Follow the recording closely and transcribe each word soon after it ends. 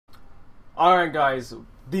Alright guys,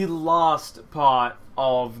 the last part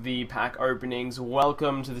of the pack openings.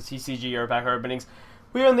 Welcome to the TCGO pack openings.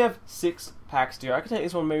 We only have 6 packs to go. I can take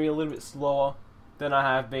this one maybe a little bit slower than I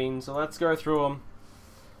have been, so let's go through them.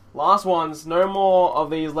 Last ones, no more of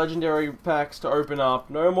these legendary packs to open up,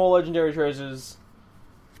 no more legendary treasures,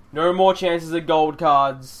 no more chances at gold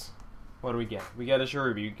cards. What do we get? We get a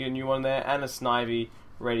Cherubi, we get a new one there, and a Snivy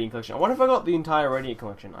Radiant Collection. I wonder if I got the entire Radiant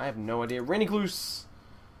Collection. I have no idea. Renicluse.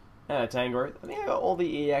 Yeah, Tangrowth. I think I got all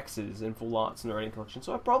the EXs in full arts in the Radiant Collection,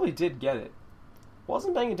 so I probably did get it.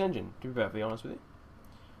 Wasn't paying attention, to be perfectly honest with you.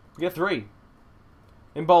 We get 3.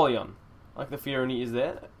 Empoleon. Like the Fiorani is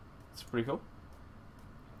there. It's pretty cool.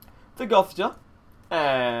 The Gothita.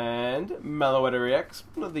 And Meloetta EX.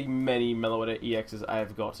 One of the many Meloetta EXs I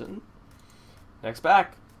have gotten. Next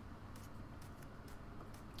pack.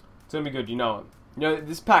 It's gonna be good, you know it. You know,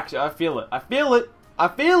 this pack, I feel it. I feel it! I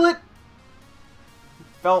feel it!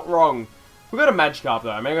 Felt wrong. We got a Magikarp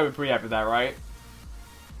though. I mean, I'm gonna be pretty happy with that, right?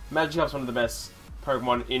 Magikarp's one of the best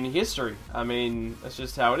Pokemon in history. I mean, that's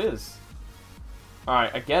just how it is.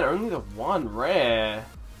 Alright, again, only the one rare.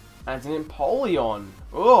 And it's an Empoleon.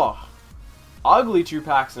 Ugh. Ugly 2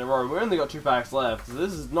 packs in a row. We only got 2 packs left, so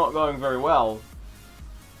this is not going very well.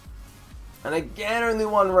 And again, only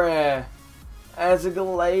one rare. As a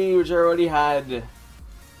Gallade, which I already had.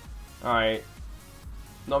 Alright.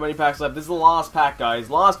 Not many packs left. This is the last pack,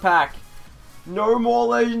 guys. Last pack. No more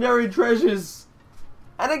legendary treasures.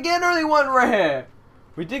 And again, only one rare.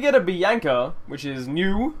 We did get a Bianca, which is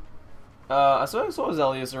new. I saw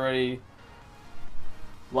Zelius already.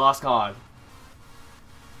 Last card.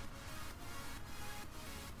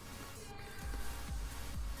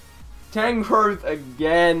 Tangrowth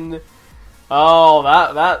again.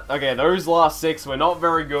 Oh, okay, those last 6 were not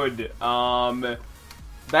very good. They weren't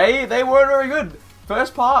very good.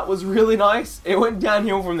 First part was really nice. It went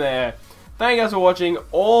downhill from there. Thank you guys for watching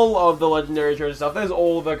all of the legendary treasure stuff. There's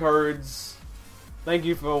all the codes. Thank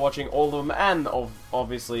you for watching all of them, and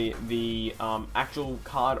obviously the actual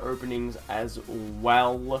card openings as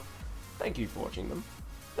well. Thank you for watching them.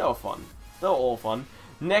 They were fun. They were all fun.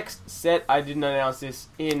 Next set, I didn't announce this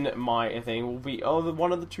in my thing, will be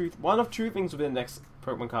one of 2 things within the next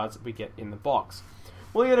Pokemon cards we get in the box.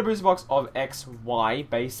 We'll get a booster box of XY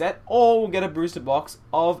base set, or we'll get a booster box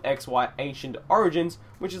of XY Ancient Origins,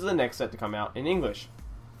 which is the next set to come out in English.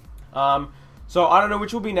 So I don't know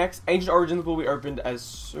which will be next. Ancient Origins will be opened as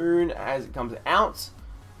soon as it comes out,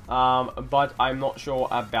 but I'm not sure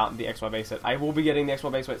about the XY base set. I will be getting the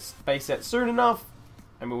XY base set soon enough,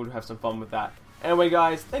 and we will have some fun with that. Anyway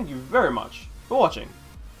guys, thank you very much for watching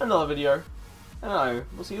another video, and I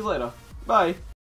will see you later. Bye!